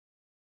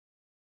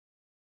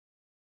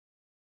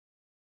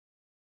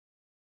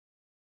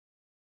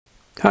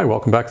Hi,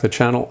 welcome back to the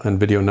channel and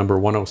video number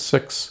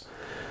 106.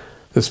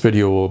 This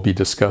video will be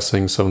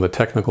discussing some of the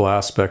technical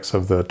aspects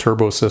of the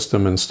turbo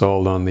system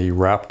installed on the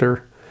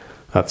Raptor.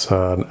 That's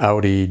an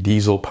Audi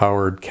Diesel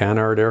powered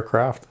canard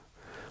aircraft.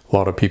 A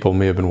lot of people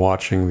may have been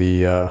watching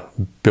the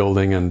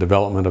building and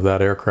development of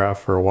that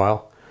aircraft for a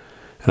while.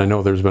 And I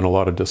know there's been a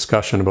lot of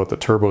discussion about the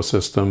turbo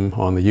system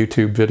on the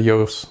YouTube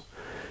videos.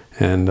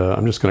 And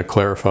I'm just going to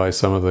clarify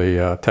some of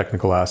the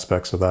technical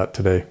aspects of that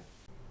today.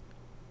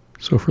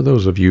 So for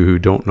those of you who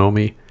don't know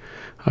me,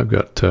 I've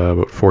got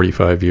about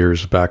 45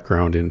 years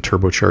background in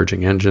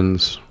turbocharging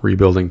engines,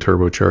 rebuilding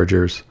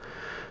turbochargers,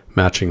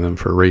 matching them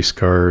for race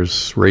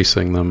cars,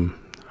 racing them,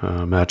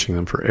 matching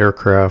them for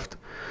aircraft,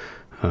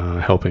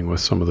 helping with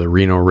some of the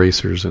Reno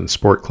racers in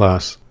sport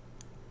class.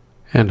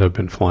 And I've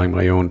been flying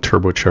my own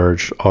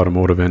turbocharged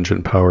automotive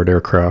engine powered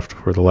aircraft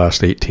for the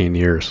last 18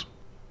 years.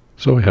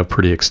 So I have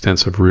pretty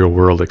extensive real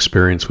world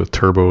experience with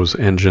turbos,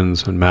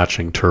 engines, and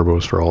matching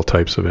turbos for all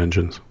types of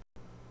engines.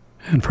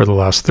 And for the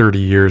last 30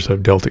 years,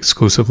 I've dealt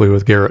exclusively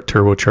with Garrett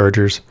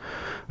turbochargers.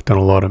 I've done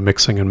a lot of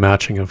mixing and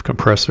matching of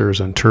compressors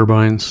and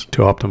turbines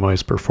to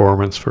optimize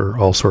performance for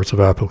all sorts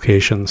of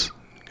applications,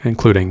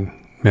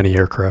 including many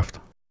aircraft.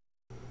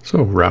 So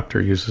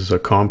Raptor uses a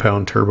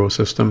compound turbo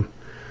system.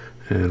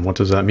 And what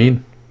does that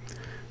mean?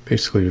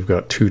 Basically, we've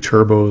got two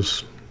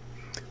turbos.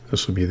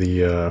 This would be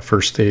the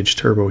first stage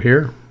turbo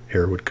here.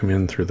 Air would come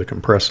in through the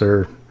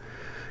compressor,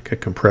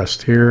 get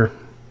compressed here,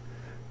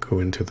 go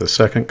into the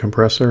second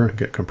compressor,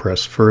 get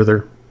compressed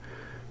further,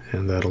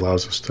 and that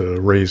allows us to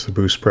raise the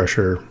boost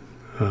pressure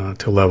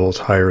to levels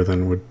higher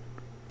than would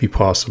be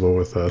possible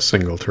with a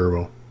single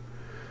turbo.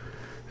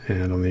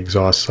 And on the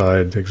exhaust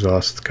side, the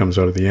exhaust comes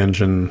out of the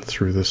engine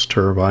through this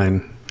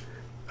turbine,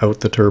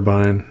 out the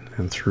turbine,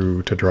 and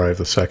through to drive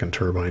the second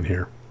turbine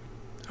here.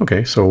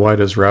 Okay, so why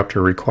does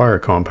Raptor require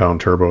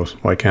compound turbos?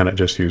 Why can't it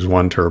just use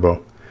one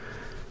turbo?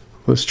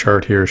 This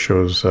chart here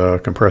shows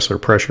compressor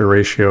pressure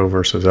ratio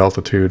versus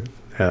altitude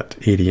at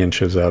 80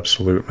 inches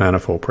absolute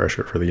manifold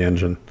pressure for the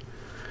engine.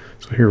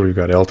 So here we've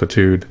got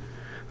altitude.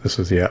 This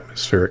is the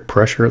atmospheric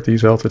pressure at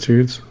these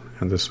altitudes,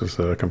 and this is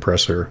the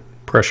compressor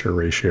pressure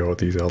ratio at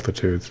these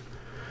altitudes.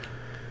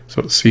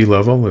 So at sea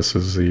level, this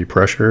is the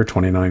pressure,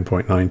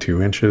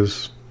 29.92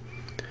 inches.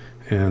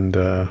 And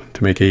to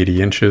make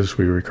 80 inches,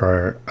 we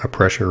require a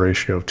pressure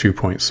ratio of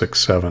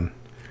 2.67.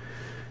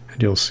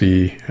 And you'll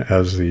see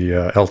as the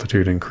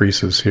altitude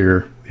increases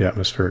here, the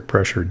atmospheric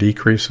pressure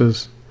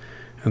decreases,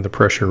 and the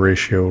pressure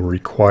ratio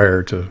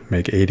required to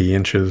make 80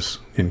 inches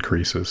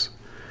increases.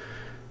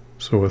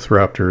 So with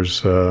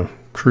Raptor's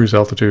cruise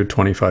altitude,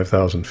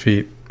 25,000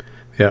 feet,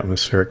 the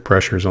atmospheric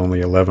pressure is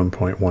only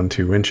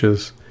 11.12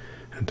 inches,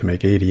 and to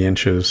make 80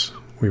 inches,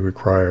 we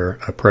require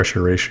a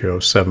pressure ratio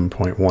of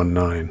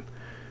 7.19.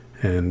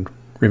 And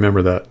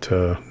remember that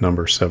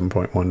number,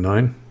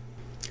 7.19.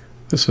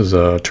 This is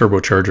a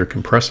turbocharger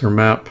compressor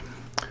map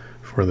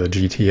for the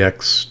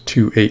GTX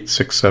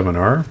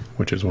 2867R,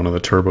 which is one of the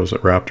turbos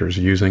that Raptor is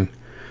using.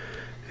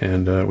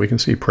 And we can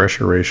see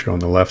pressure ratio on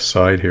the left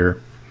side here.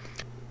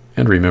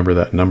 And remember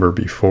that number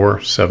before,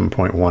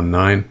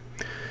 7.19.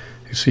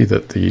 You see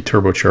that the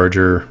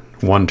turbocharger,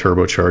 one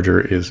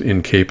turbocharger, is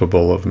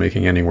incapable of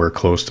making anywhere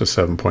close to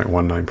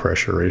 7.19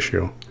 pressure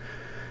ratio.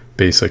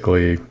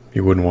 Basically,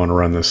 you wouldn't want to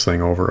run this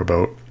thing over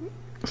about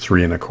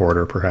 3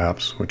 1/4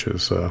 perhaps, which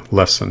is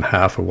less than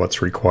half of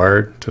what's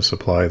required to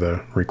supply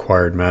the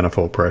required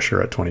manifold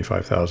pressure at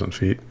 25,000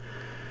 feet.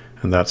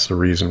 And that's the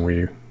reason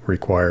we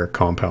require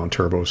compound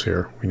turbos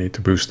here. We need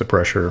to boost the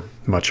pressure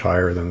much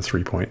higher than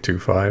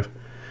 3.25.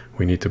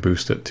 We need to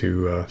boost it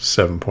to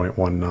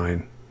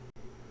 7.19.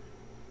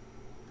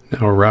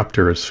 Now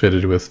Raptor is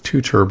fitted with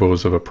two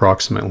turbos of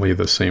approximately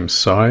the same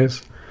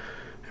size.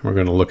 And we're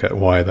going to look at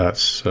why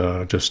that's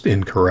just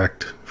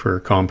incorrect for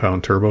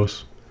compound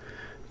turbos.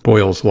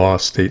 Boyle's law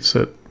states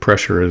that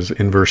pressure is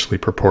inversely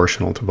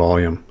proportional to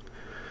volume.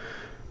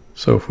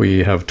 So if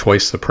we have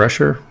twice the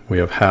pressure, we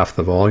have half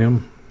the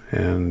volume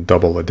and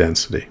double the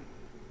density.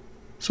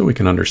 So we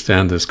can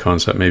understand this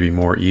concept maybe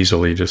more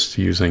easily just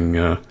using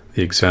the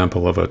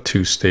example of a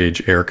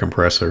two-stage air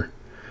compressor.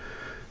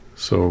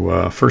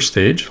 So first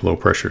stage, low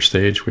pressure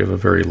stage, we have a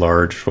very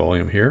large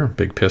volume here,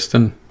 big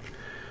piston.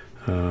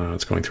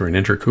 It's going through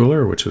an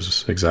intercooler, which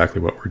is exactly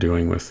what we're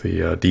doing with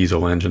the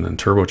diesel engine and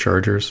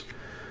turbochargers.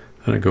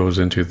 Then it goes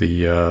into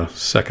the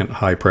second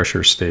high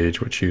pressure stage,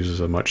 which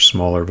uses a much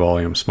smaller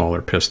volume, smaller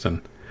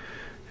piston.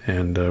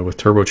 And with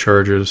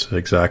turbochargers,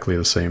 exactly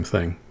the same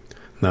thing.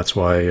 And that's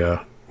why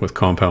with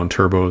compound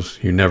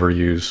turbos, you never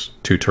use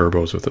two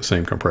turbos with the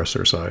same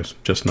compressor size.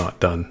 Just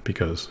not done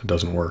because it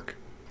doesn't work.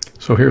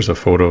 So here's a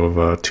photo of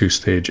a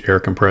two-stage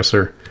air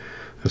compressor.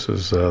 This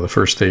is the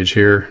first stage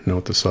here.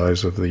 Note the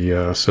size of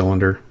the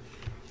cylinder.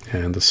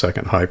 And the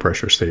second high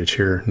pressure stage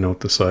here.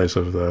 Note the size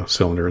of the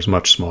cylinder is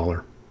much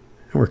smaller.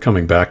 And we're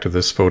coming back to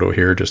this photo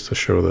here just to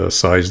show the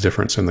size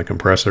difference in the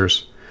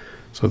compressors.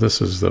 So this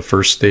is the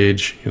first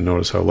stage. You'll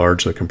notice how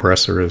large the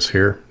compressor is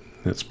here.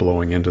 It's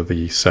blowing into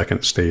the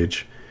second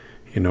stage.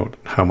 You note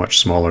how much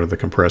smaller the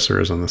compressor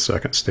is on the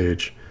second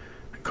stage.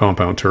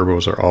 compound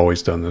turbos are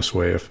always done this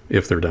way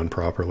if they're done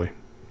properly.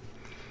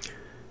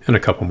 And a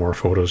couple more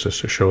photos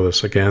just to show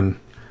this again.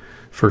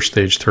 First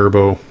stage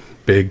turbo,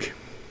 big.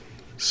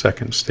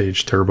 Second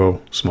stage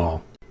turbo,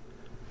 small.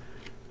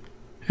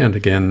 And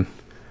again,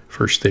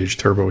 first stage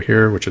turbo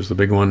here, which is the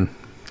big one,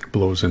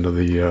 blows into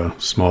the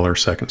smaller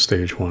second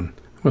stage one.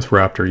 With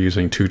Raptor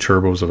using two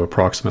turbos of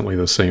approximately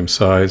the same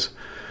size,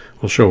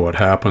 we'll show what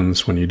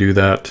happens when you do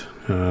that.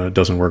 It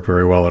doesn't work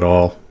very well at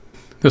all.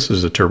 This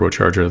is a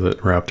turbocharger that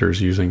Raptor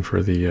is using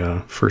for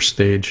the first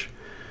stage.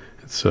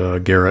 It's a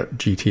Garrett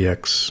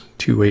GTX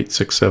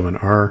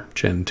 2867R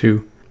Gen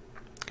 2.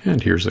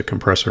 And here's the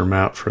compressor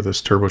map for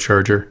this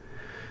turbocharger.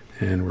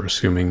 And we're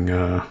assuming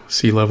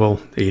sea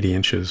level, 80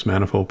 inches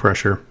manifold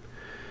pressure.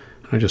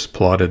 I just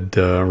plotted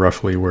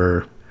roughly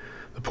where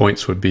the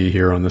points would be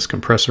here on this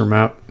compressor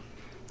map.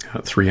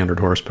 300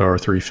 horsepower,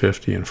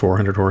 350, and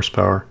 400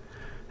 horsepower.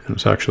 And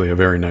it's actually a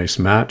very nice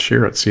match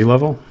here at sea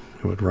level.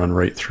 It would run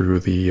right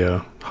through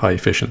the high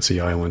efficiency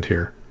island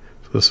here.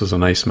 So this is a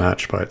nice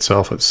match by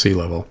itself at sea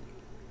level.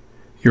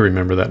 You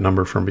remember that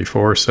number from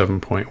before,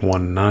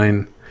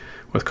 7.19.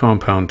 With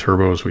compound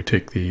turbos, we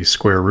take the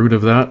square root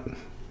of that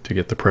to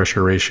get the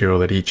pressure ratio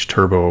that each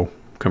turbo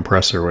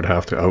compressor would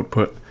have to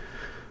output.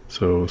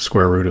 So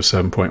square root of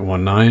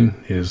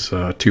 7.19 is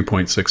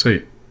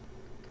 2.68.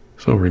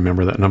 So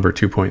remember that number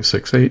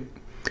 2.68.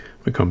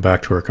 We come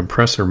back to our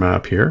compressor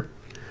map here,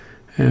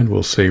 and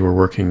we'll say we're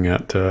working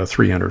at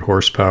 300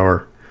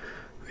 horsepower.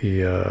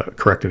 The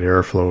corrected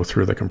airflow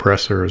through the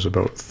compressor is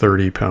about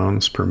 30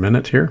 pounds per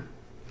minute here.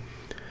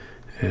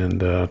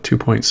 And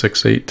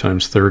 2.68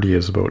 times 30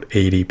 is about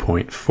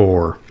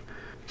 80.4.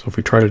 So if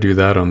we try to do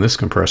that on this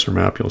compressor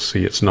map, you'll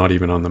see it's not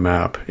even on the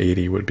map.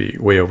 80 would be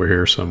way over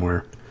here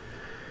somewhere.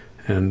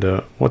 And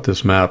what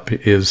this map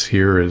is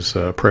here is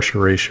pressure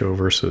ratio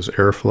versus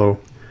airflow.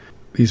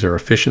 These are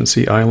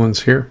efficiency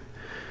islands here,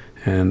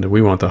 and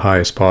we want the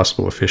highest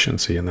possible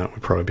efficiency, and that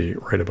would probably be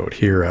right about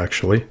here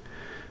actually.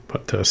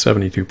 But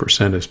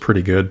 72% is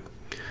pretty good.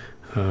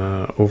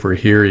 Over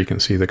here you can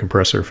see the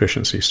compressor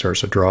efficiency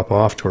starts to drop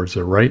off towards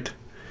the right,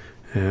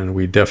 and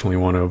we definitely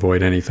want to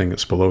avoid anything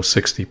that's below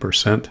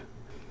 60%.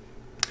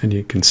 And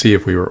you can see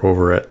if we were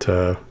over at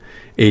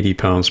 80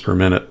 pounds per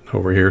minute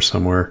over here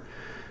somewhere,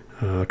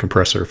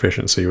 compressor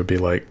efficiency would be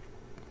like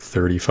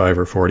 35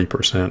 or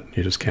 40%.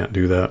 You just can't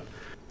do that.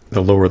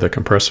 The lower the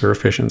compressor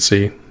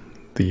efficiency,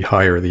 the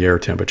higher the air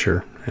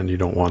temperature, and you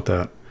don't want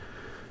that.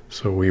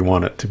 So we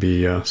want it to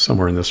be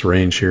somewhere in this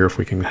range here if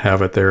we can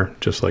have it there,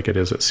 just like it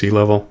is at sea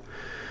level.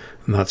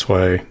 And that's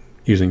why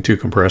using two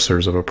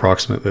compressors of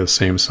approximately the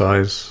same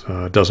size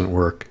doesn't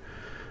work.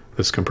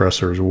 This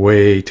compressor is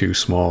way too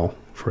small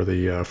for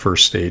the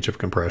first stage of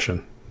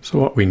compression. So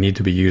what we need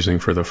to be using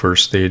for the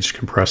first stage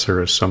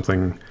compressor is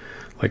something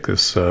like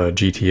this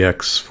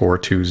GTX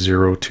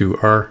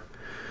 4202R.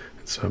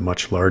 It's a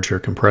much larger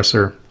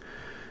compressor,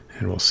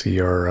 and we'll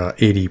see our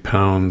 80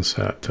 pounds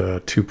at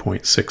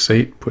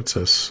 2.68 puts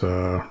us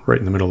right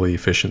in the middle of the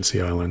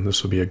efficiency island.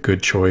 This will be a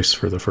good choice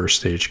for the first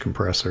stage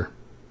compressor.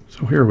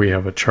 So here we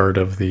have a chart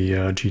of the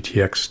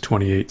GTX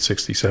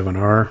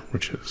 2867R,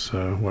 which is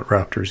what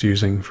Raptor is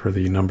using for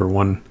the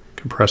 #1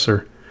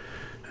 compressor.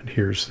 And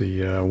here's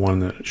the one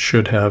that it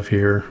should have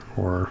here,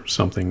 or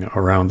something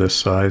around this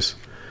size.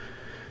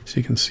 So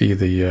you can see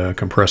the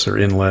compressor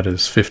inlet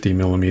is 50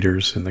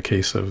 millimeters in the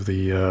case of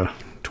the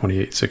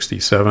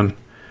 2867.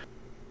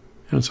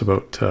 And it's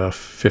about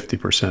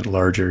 50%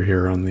 larger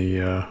here on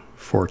the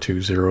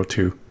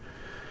 4202.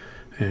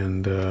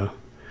 And the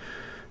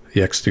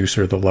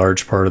exducer, the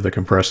large part of the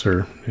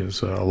compressor,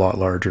 is a lot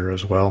larger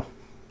as well.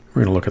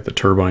 We're going to look at the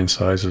turbine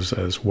sizes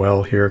as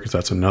well here, because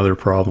that's another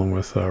problem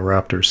with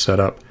Raptor's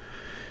setup.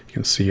 You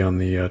can see on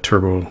the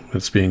turbo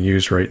that's being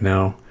used right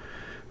now,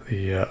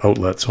 the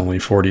outlet's only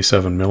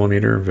 47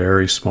 millimeter,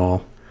 very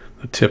small.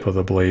 The tip of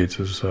the blades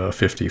is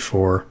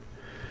 54.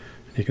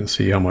 You can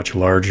see how much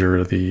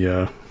larger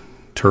the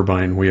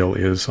turbine wheel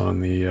is on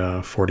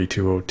the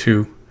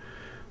 4202.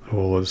 The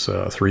hole is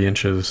 3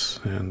 inches,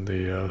 and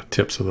the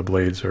tips of the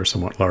blades are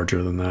somewhat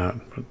larger than that,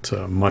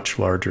 but much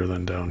larger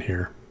than down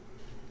here.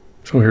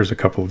 So here's a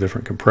couple of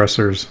different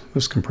compressors.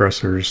 This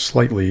compressor is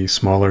slightly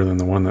smaller than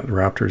the one that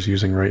Raptor is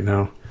using right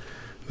now.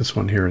 This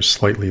one here is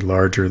slightly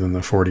larger than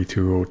the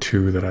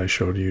 4202 that I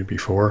showed you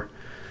before.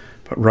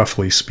 But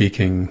roughly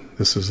speaking,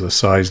 this is the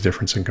size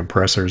difference in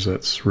compressors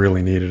that's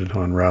really needed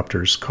on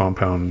Raptor's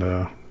compound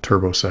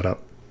turbo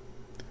setup.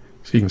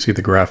 So you can see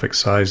the graphic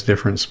size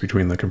difference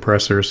between the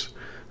compressors.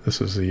 This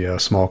is the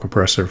small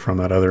compressor from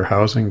that other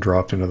housing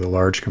dropped into the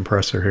large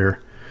compressor here.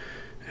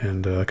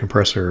 And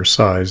compressor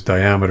size,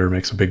 diameter,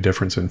 makes a big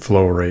difference in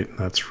flow rate.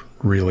 That's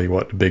really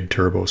what big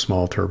turbo,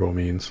 small turbo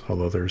means,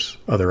 although there's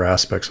other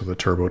aspects of the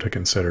turbo to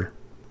consider.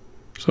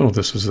 So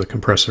this is the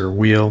compressor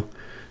wheel.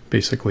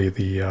 Basically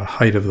the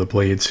height of the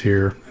blades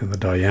here and the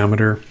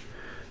diameter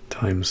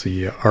times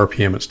the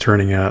RPM it's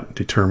turning at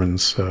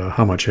determines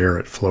how much air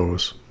it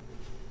flows.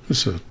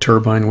 This is a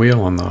turbine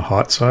wheel on the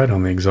hot side,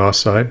 on the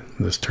exhaust side.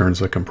 This turns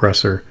the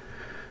compressor.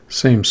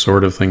 Same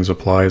sort of things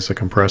apply as the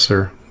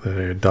compressor.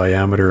 The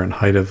diameter and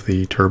height of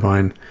the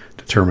turbine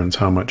determines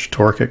how much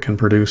torque it can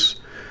produce.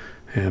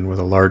 And with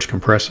a large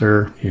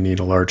compressor, you need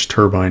a large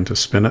turbine to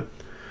spin it.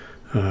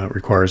 It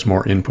requires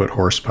more input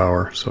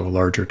horsepower, so a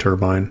larger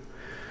turbine.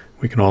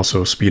 We can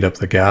also speed up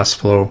the gas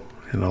flow,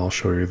 and I'll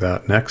show you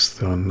that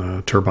next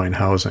on turbine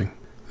housing.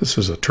 This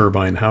is a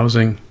turbine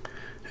housing,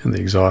 and the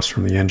exhaust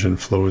from the engine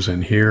flows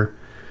in here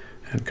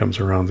and comes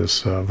around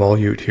this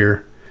volute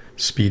here.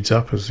 Speeds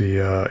up as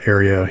the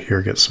area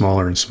here gets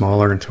smaller and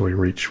smaller until we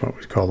reach what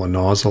we call a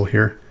nozzle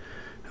here.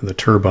 And the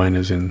turbine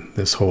is in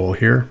this hole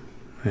here,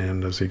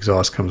 and as the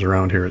exhaust comes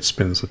around here, it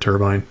spins the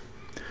turbine.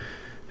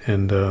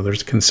 And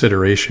there's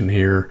consideration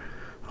here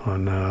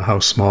on how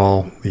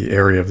small the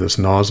area of this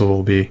nozzle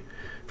will be.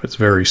 If it's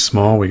very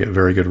small, we get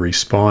very good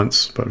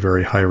response, but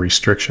very high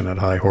restriction at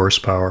high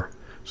horsepower.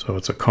 So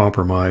it's a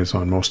compromise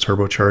on most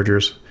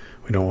turbochargers.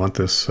 We don't want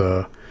this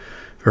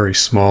very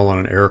small on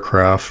an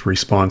aircraft.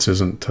 Response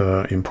isn't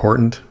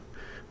important,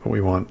 but we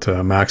want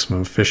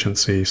maximum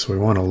efficiency. So we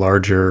want a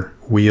larger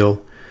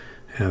wheel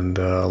and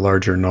a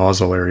larger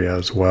nozzle area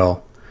as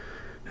well.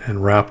 And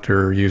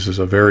Raptor uses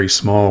a very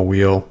small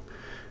wheel,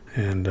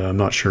 and I'm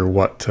not sure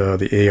what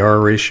the AR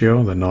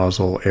ratio, the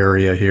nozzle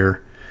area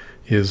here,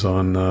 is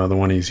on the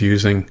one he's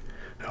using.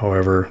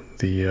 However,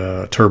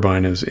 the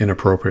turbine is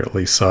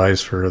inappropriately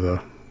sized for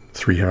the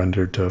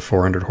 300 to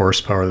 400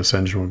 horsepower this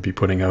engine would be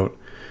putting out.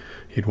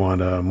 You'd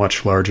want a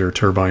much larger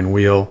turbine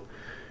wheel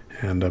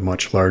and a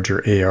much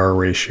larger AR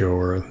ratio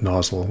or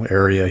nozzle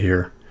area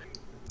here.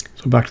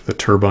 So back to the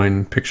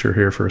turbine picture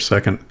here for a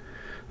second.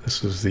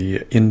 This is the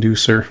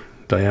inducer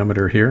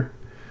diameter here,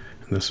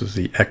 and this is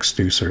the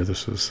exducer.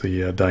 This is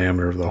the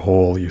diameter of the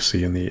hole you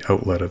see in the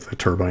outlet of the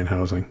turbine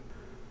housing.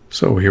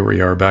 So here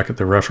we are back at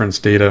the reference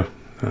data,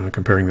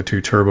 comparing the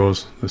two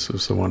turbos. This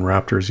is the one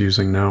Raptor is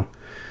using now.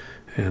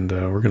 And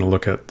we're going to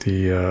look at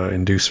the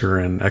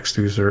inducer and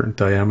exducer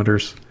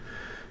diameters.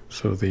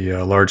 So the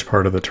large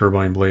part of the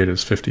turbine blade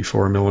is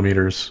 54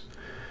 millimeters,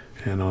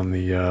 and on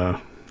the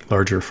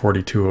larger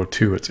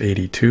 4202 it's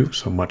 82,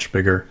 so much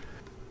bigger.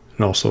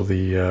 And also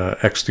the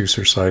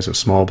exducer size, a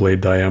small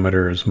blade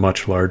diameter, is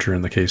much larger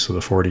in the case of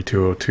the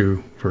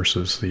 4202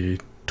 versus the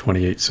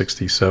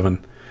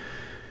 2867.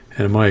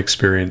 And in my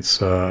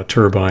experience, a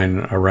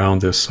turbine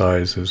around this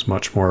size is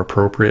much more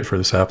appropriate for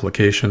this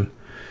application.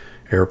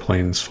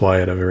 Airplanes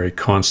fly at a very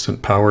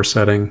constant power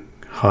setting,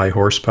 high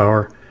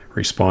horsepower.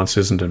 Response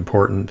isn't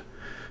important,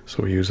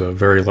 so we use a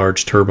very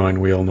large turbine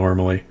wheel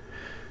normally,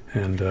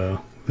 and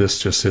this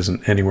just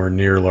isn't anywhere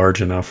near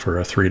large enough for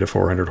a 300 to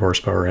 400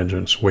 horsepower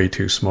engine. It's way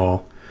too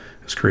small.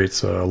 This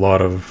creates a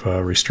lot of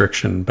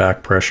restriction,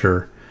 back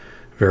pressure,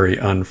 very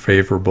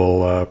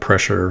unfavorable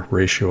pressure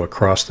ratio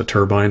across the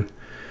turbine,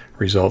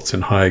 results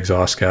in high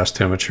exhaust gas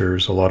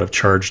temperatures, a lot of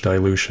charge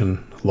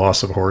dilution,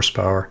 loss of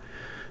horsepower.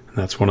 And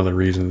that's one of the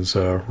reasons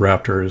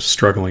Raptor is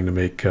struggling to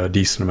make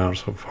decent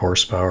amounts of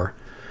horsepower.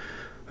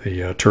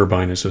 The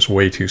turbine is just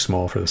way too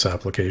small for this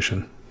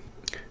application.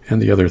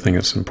 And the other thing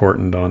that's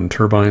important on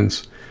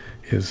turbines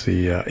is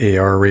the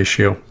AR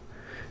ratio.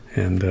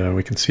 And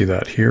we can see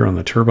that here on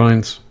the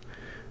turbines.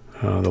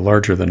 The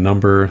larger the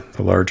number,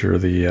 the larger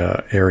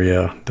the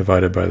area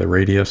divided by the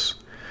radius,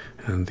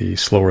 and the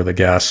slower the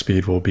gas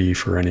speed will be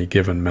for any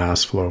given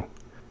mass flow.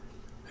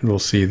 And we'll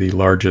see the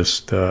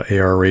largest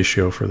AR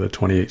ratio for the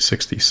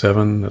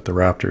 2867 that the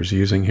Raptor is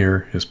using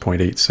here is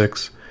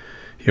 0.86.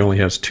 He only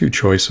has two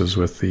choices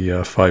with the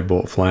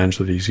 5-bolt flange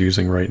that he's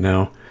using right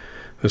now.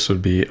 This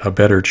would be a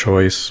better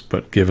choice,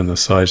 but given the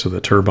size of the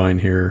turbine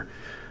here,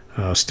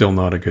 still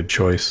not a good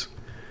choice.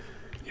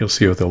 You'll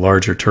see with the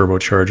larger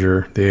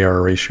turbocharger, the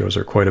AR ratios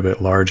are quite a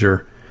bit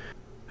larger.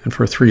 And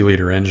for a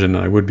 3-liter engine,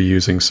 I would be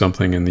using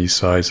something in these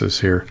sizes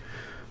here.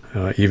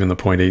 Even the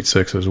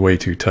 0.86 is way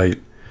too tight.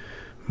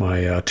 My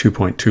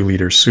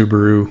 2.2-liter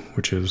Subaru,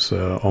 which is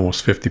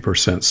almost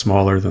 50%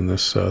 smaller than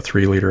this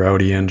 3-liter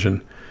Audi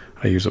engine,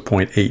 I use a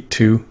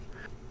 0.82.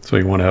 So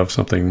you want to have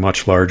something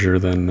much larger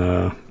than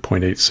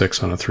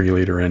 0.86 on a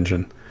 3-liter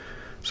engine.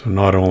 So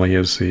not only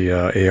is the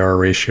AR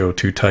ratio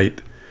too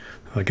tight,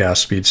 the gas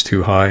speed's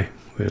too high,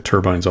 the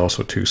turbine's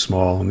also too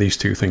small, and these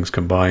two things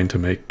combine to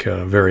make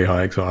very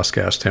high exhaust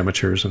gas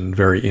temperatures and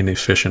very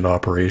inefficient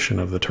operation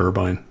of the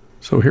turbine.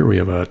 So here we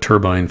have a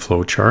turbine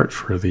flow chart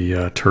for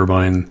the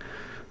turbine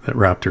that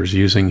Raptor's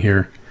using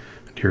here.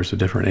 And here's the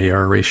different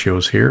AR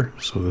ratios here.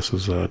 So this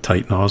is a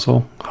tight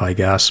nozzle, high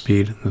gas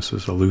speed. This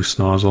is a loose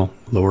nozzle,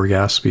 lower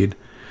gas speed.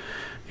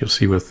 You'll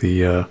see with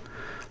the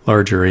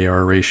larger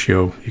AR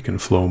ratio, you can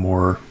flow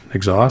more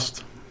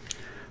exhaust,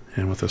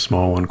 and with a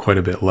small one, quite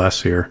a bit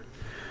less here.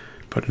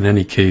 But in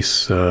any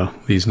case,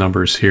 these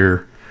numbers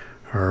here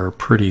are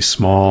pretty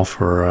small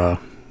for an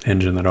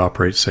engine that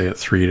operates, say, at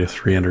 300 to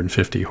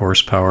 350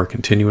 horsepower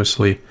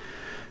continuously,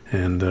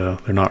 and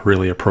they're not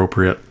really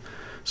appropriate.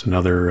 It's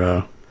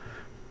another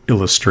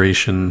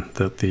illustration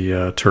that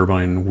the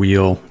turbine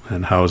wheel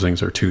and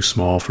housings are too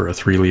small for a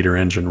 3-liter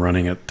engine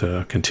running it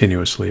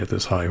continuously at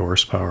this high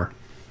horsepower.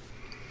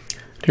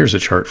 Here's a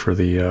chart for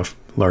the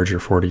larger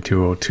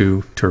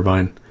 4202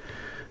 turbine,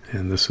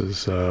 and this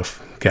is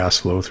gas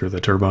flow through the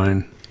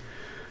turbine.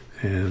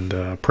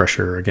 and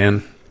pressure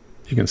again.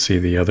 You can see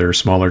the other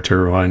smaller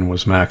turbine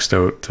was maxed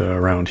out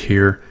around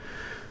here,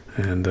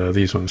 and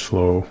these ones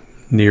flow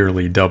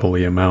nearly double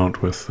the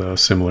amount with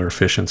similar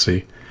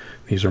efficiency.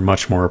 These are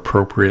much more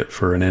appropriate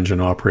for an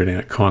engine operating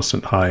at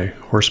constant high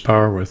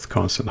horsepower with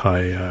constant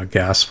high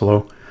gas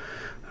flow.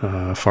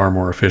 Far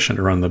more efficient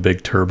to run the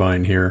big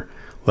turbine here,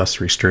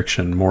 less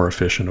restriction, more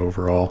efficient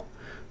overall.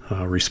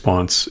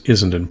 Response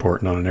isn't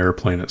important on an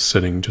airplane. It's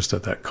sitting just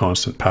at that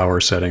constant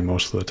power setting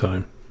most of the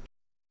time.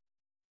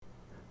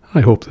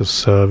 I hope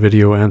this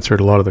video answered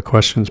a lot of the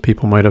questions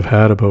people might have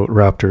had about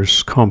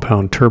Raptor's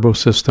compound turbo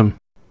system.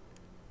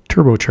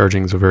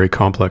 Turbocharging is a very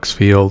complex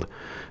field,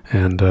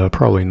 and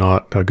probably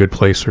not a good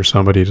place for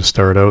somebody to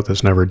start out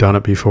that's never done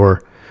it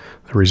before.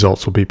 The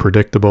results will be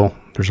predictable.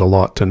 There's a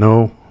lot to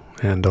know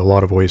and a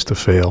lot of ways to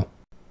fail.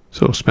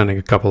 So spending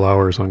a couple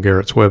hours on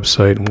Garrett's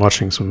website and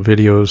watching some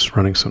videos,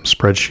 running some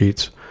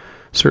spreadsheets,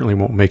 certainly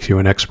won't make you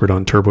an expert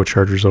on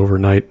turbochargers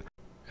overnight,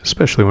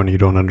 especially when you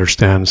don't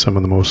understand some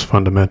of the most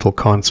fundamental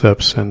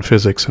concepts and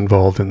physics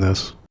involved in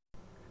this.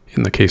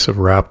 In the case of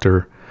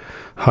Raptor,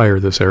 higher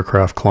this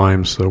aircraft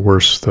climbs, the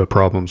worse the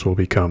problems will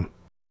become.